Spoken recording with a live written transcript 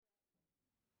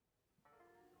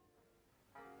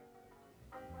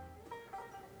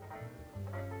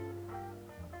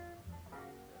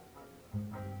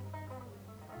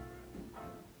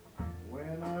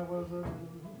a new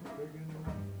beginning.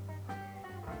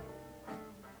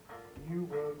 You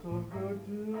were so good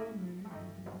to me.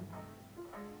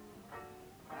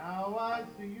 Now I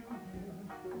see you here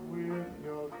with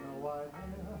your snow white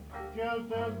hair,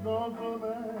 just as lonesome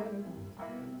as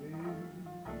can be.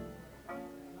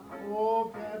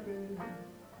 Oh, Pappy,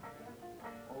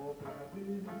 oh,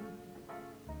 Pappy,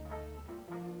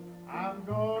 I'm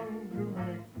going to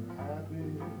make you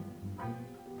happy.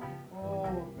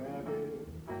 Oh, Pappy,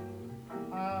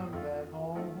 I'm back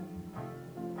home.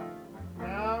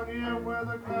 Down here where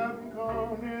the cotton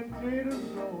corn and taters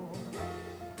grow.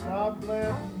 God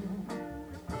bless you,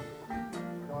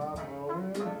 God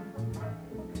bless.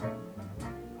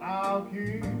 I'll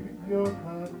keep your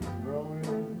cotton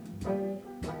growing.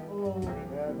 Oh,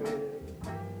 Pappy,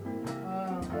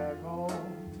 I'm back home.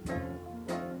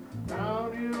 Down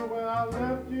here where I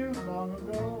left you long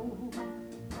ago,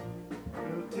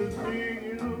 just to see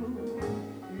you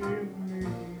in the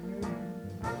evening.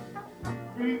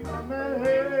 Treat me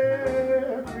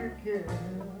every care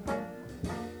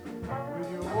with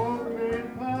your old red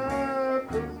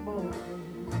pipe is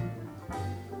smoking.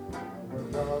 And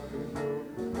the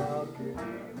rocking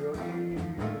your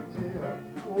easy chair.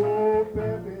 Oh,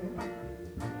 baby,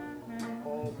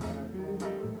 oh, baby,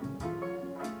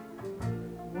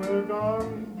 we're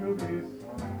going to be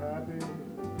so happy.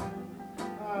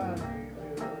 I need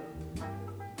you,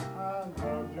 I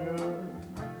love you,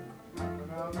 and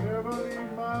I'll never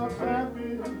leave my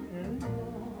pappy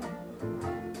anymore.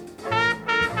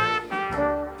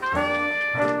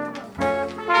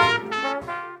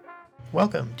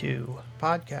 Welcome to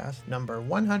podcast number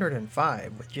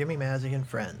 105 with Jimmy Mazzy and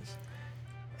Friends.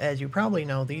 As you probably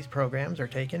know, these programs are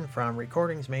taken from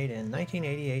recordings made in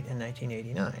 1988 and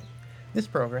 1989. This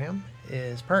program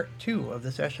is part 2 of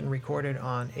the session recorded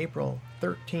on April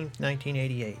 13th,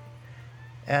 1988.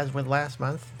 As with last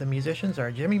month, the musicians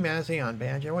are Jimmy Mazzy on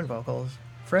banjo and vocals,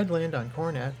 Fred Lind on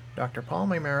cornet, Dr. Paul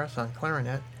Maimaris on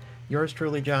clarinet, yours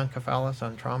truly John Kafalis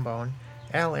on trombone,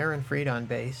 Al Ehrenfried on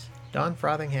bass, Don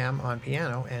Frothingham on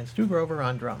piano, and Stu Grover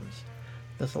on drums.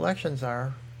 The selections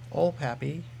are Old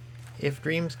Pappy, If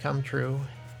Dreams Come True,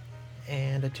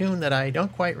 and a tune that I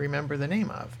don't quite remember the name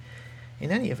of. In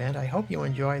any event, I hope you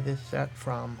enjoy this set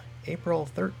from April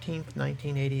 13th,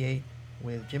 1988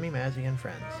 with Jimmy Mazzy and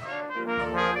Friends.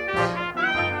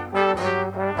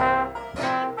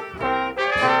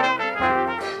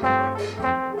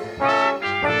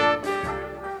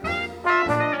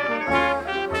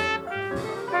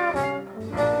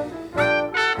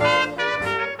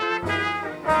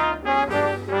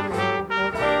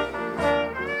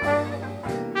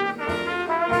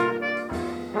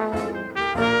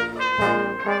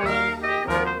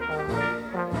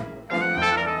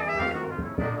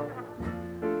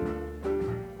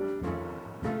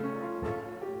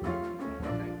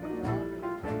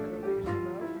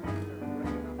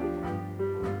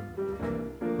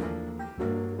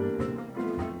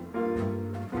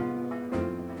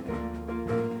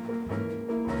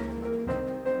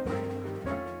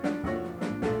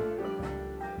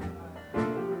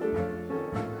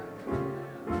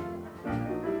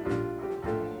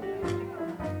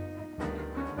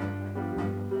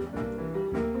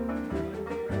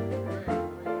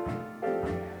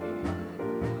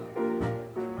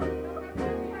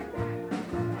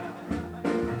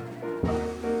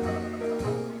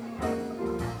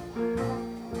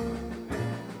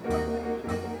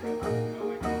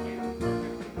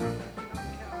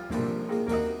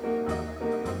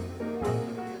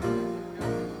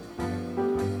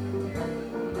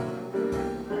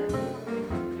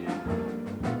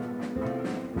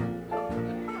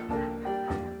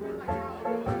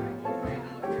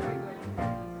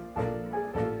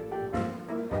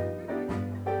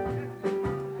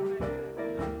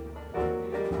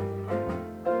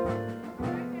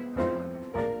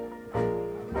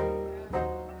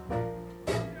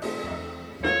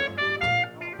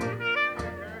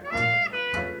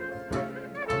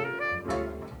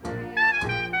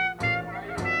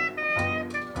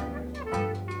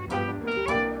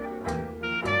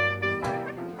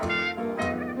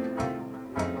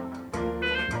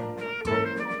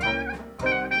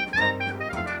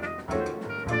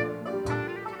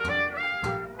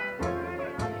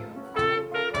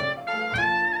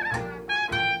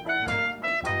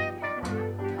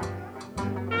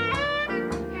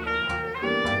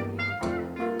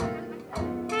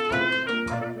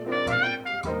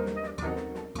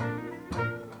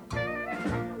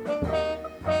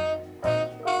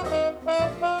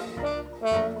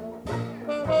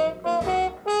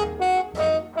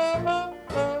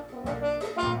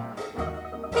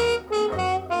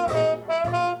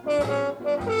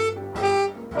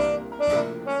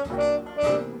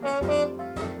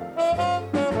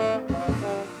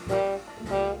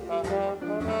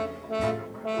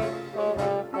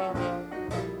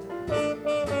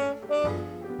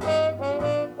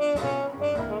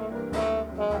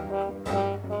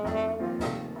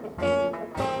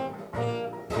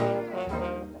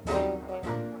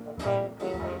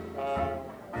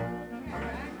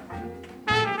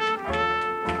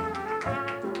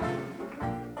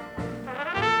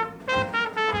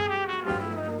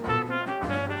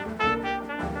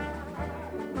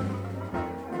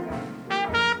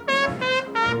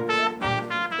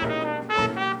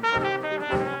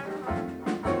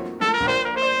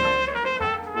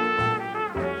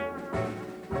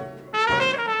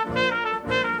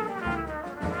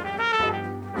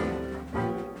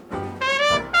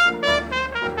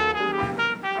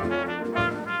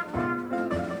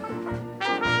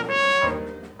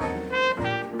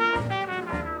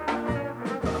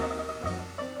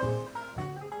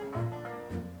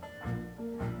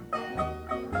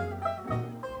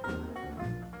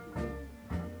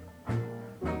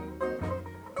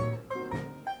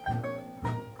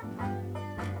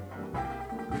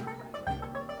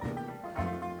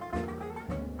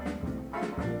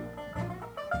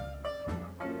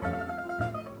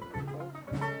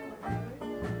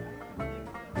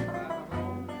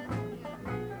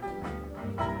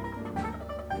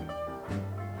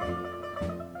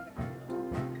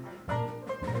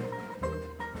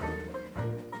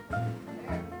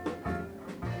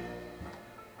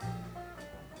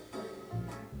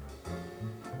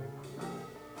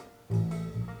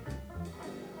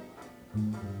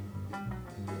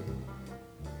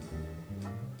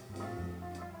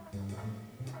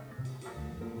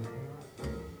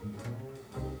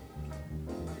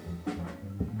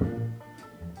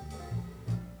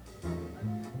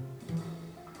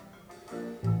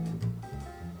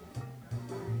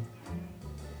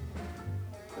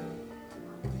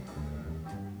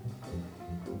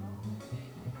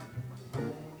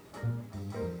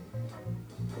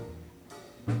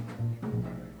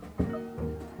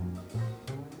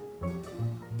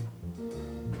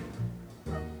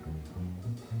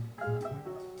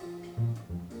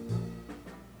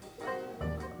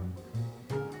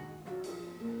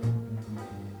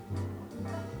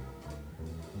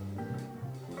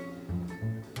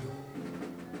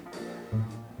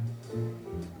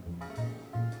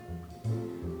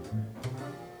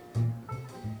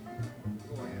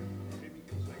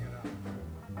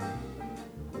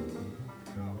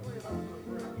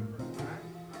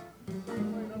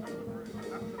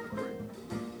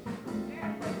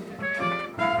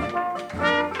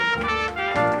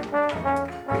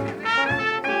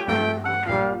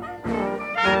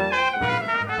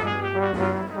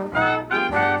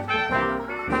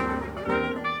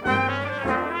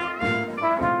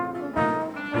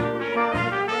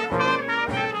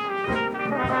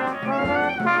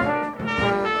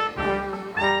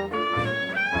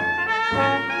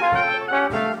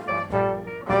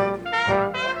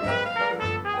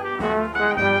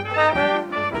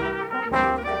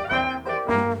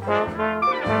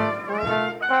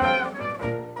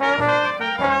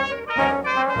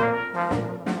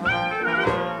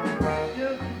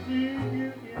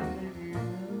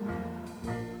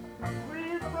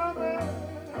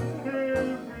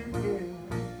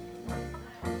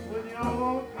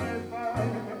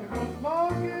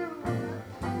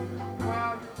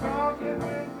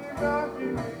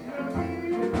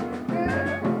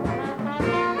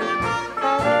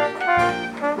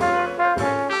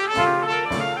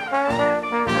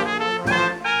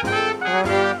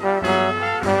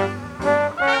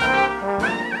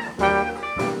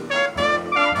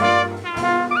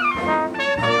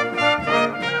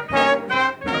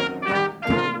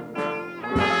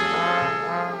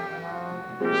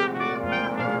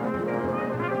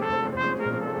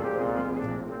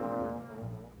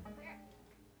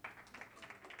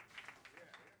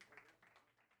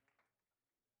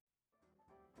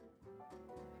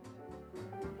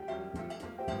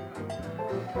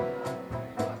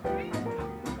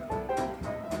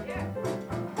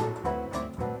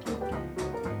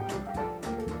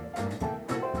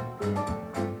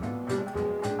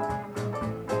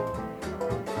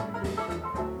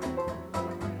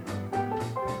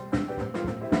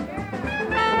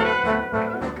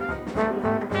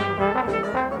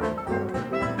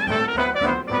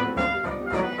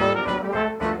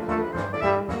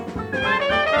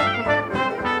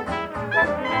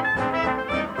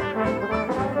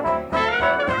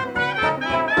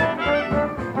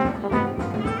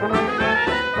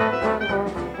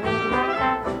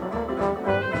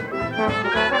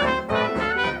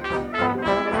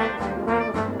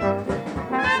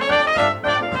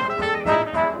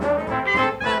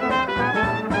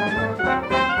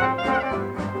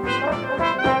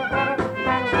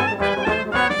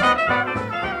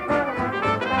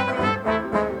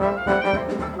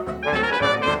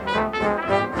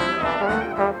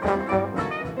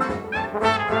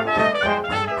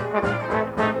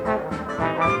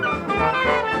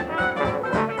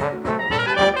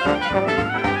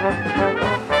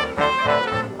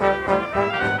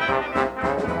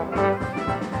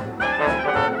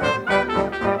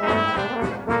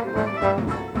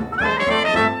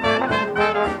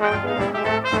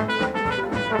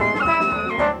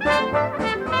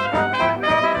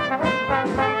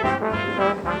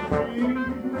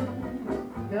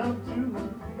 come true.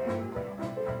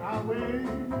 I wait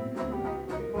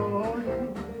for you.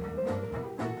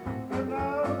 And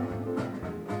now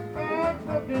that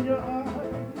look in your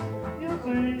eyes, you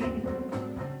see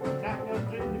that the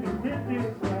dream with this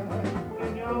life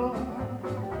in your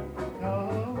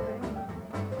heart.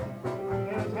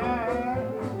 There's high.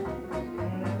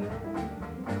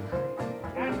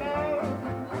 And now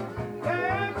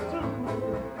that's true.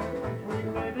 Sweet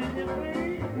baby, you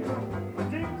please, the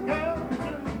dreams come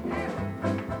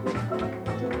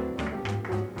true.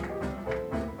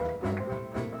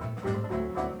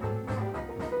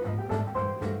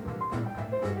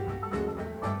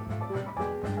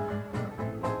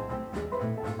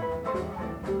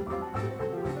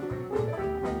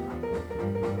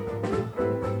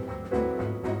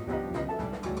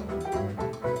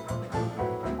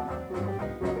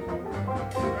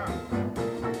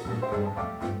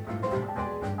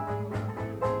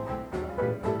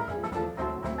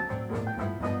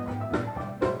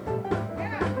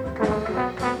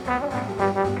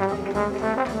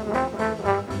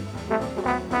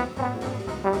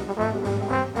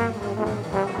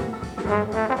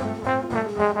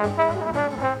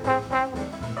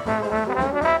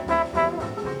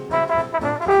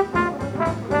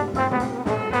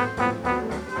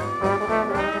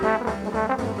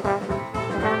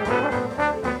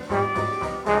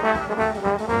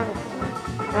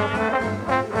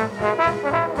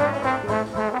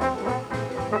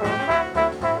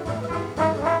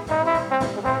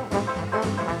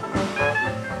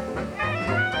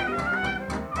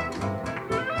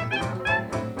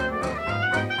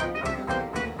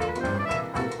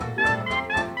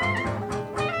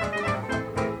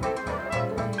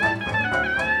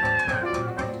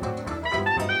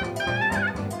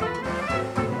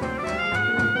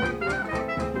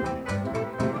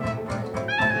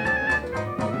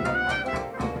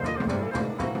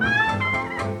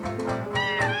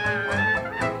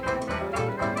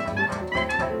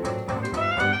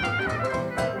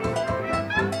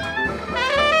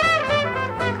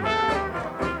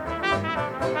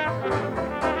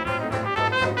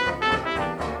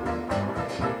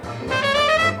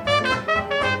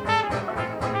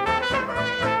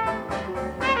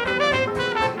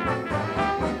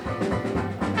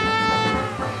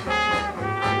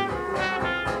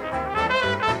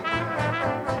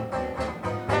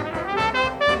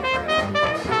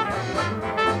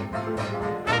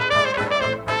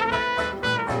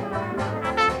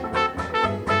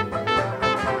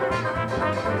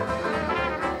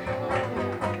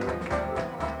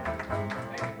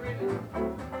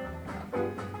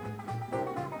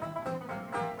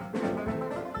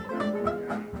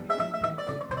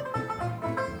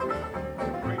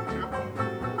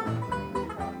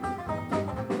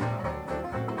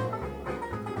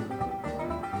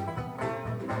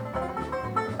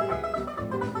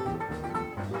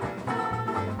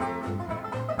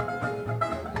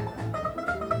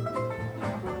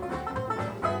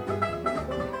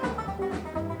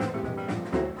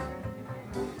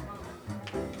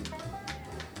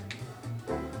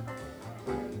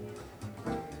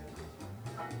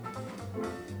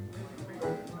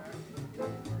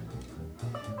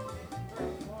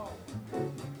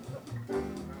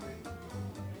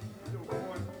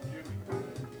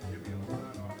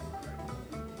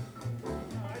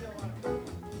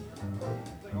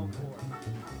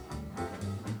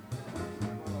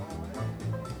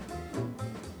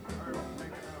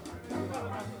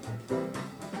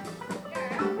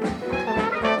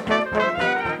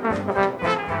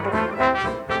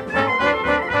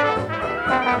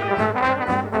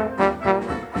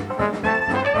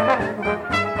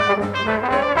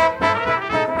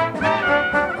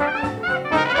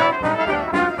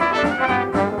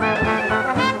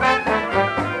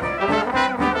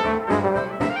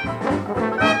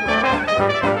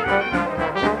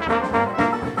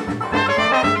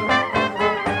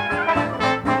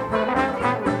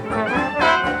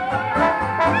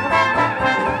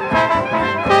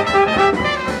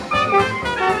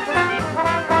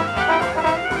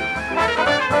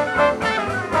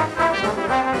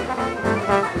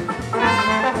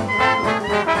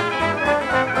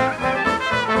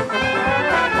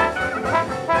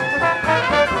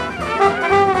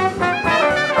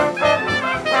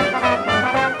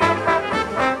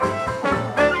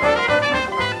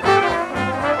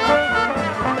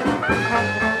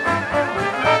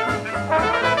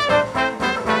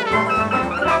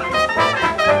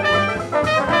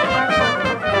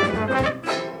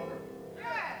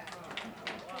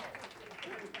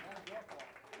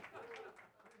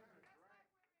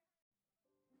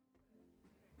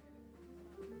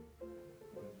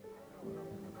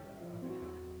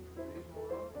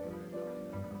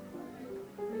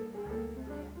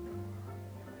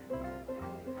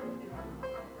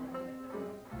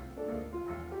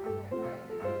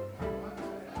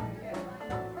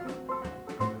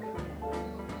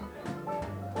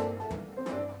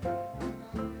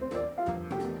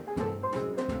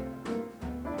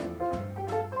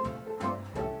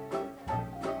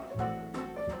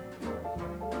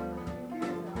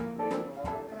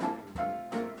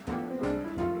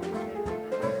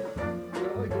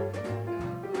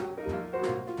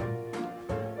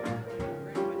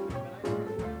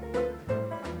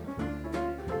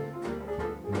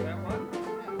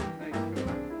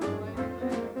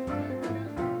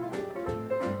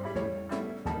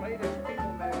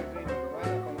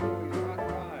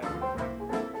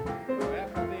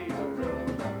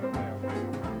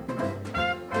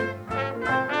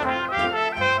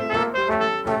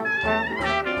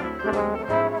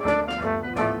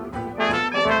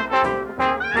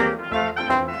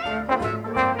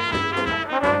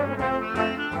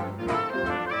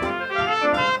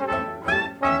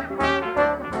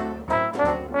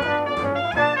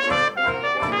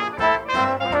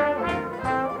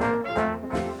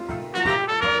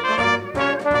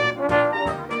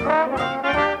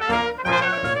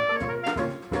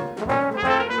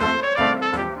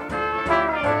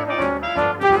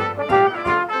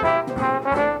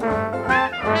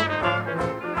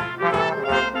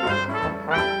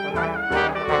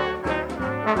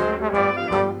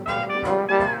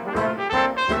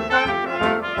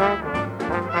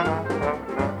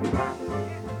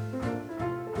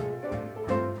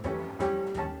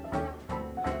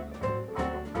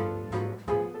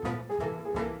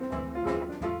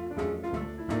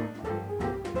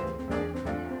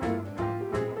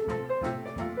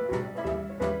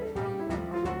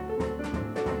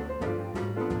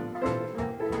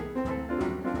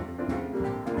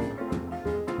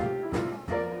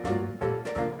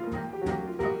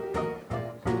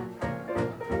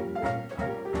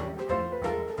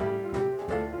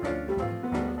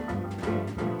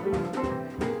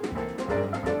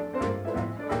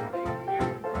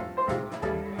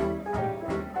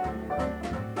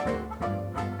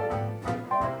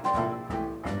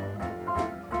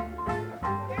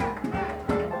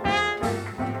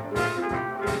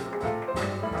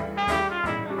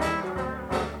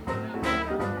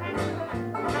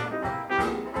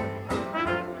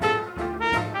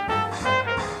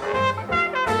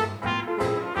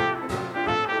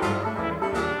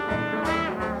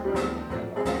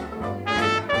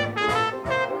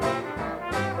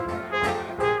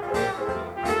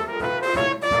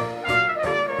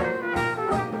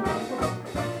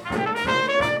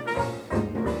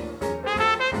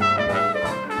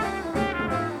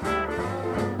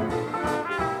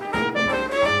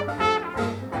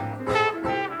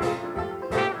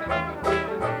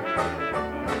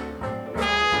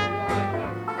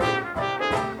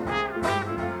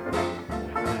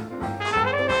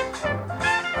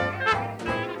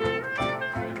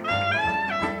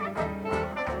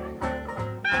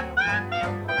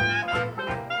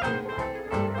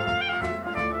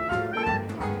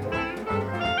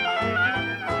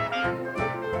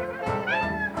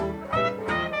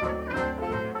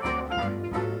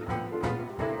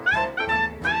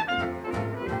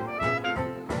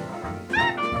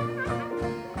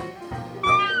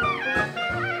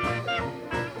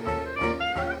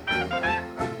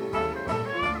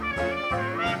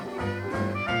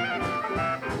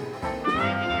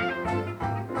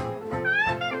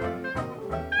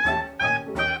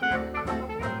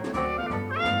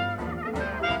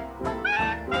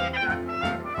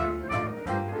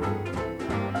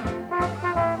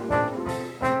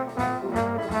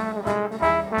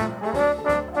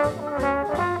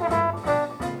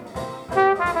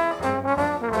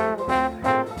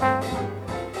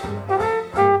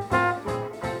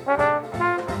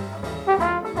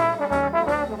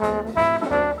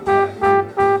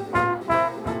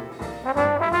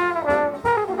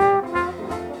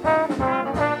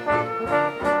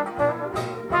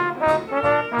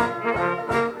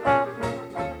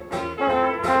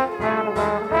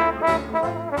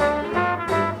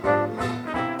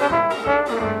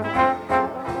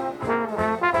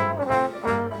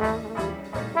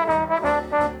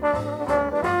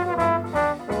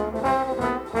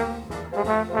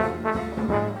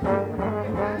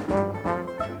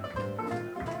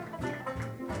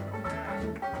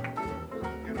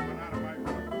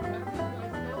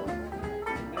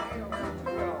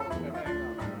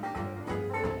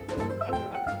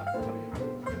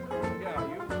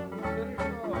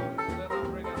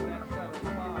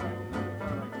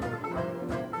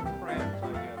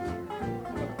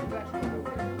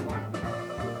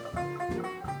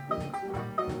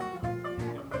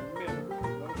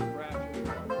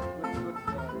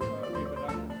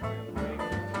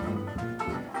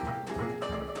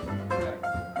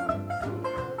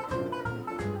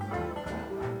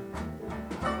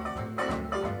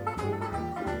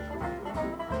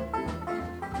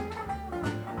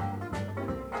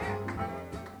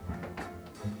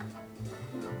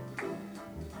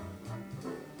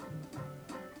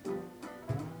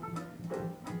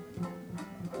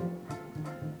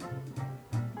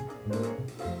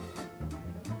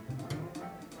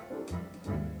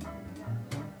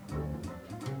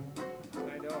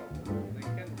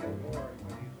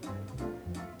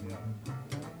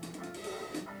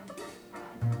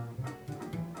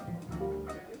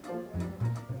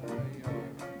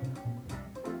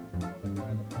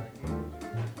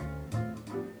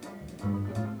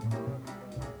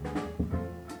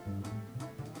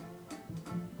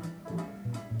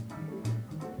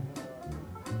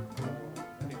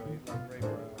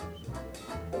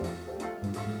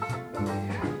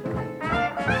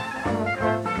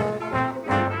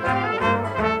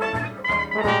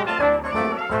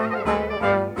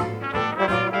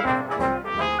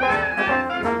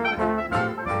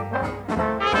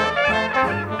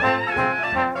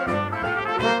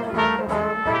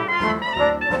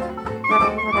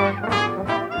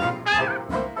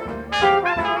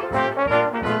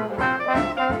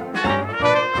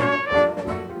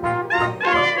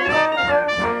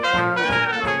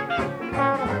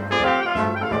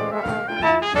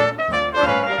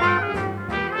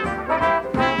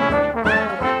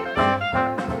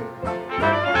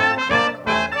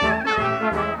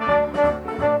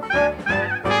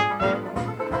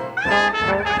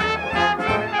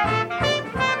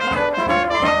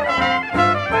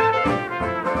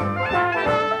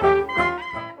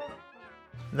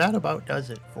 that about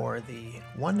does it for the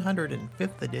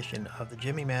 105th edition of the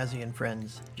Jimmy Mazzy and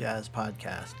Friends Jazz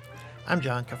Podcast. I'm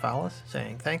John Kafalis,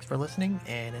 saying thanks for listening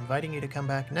and inviting you to come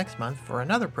back next month for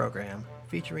another program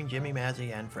featuring Jimmy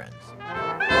Mazzy and Friends.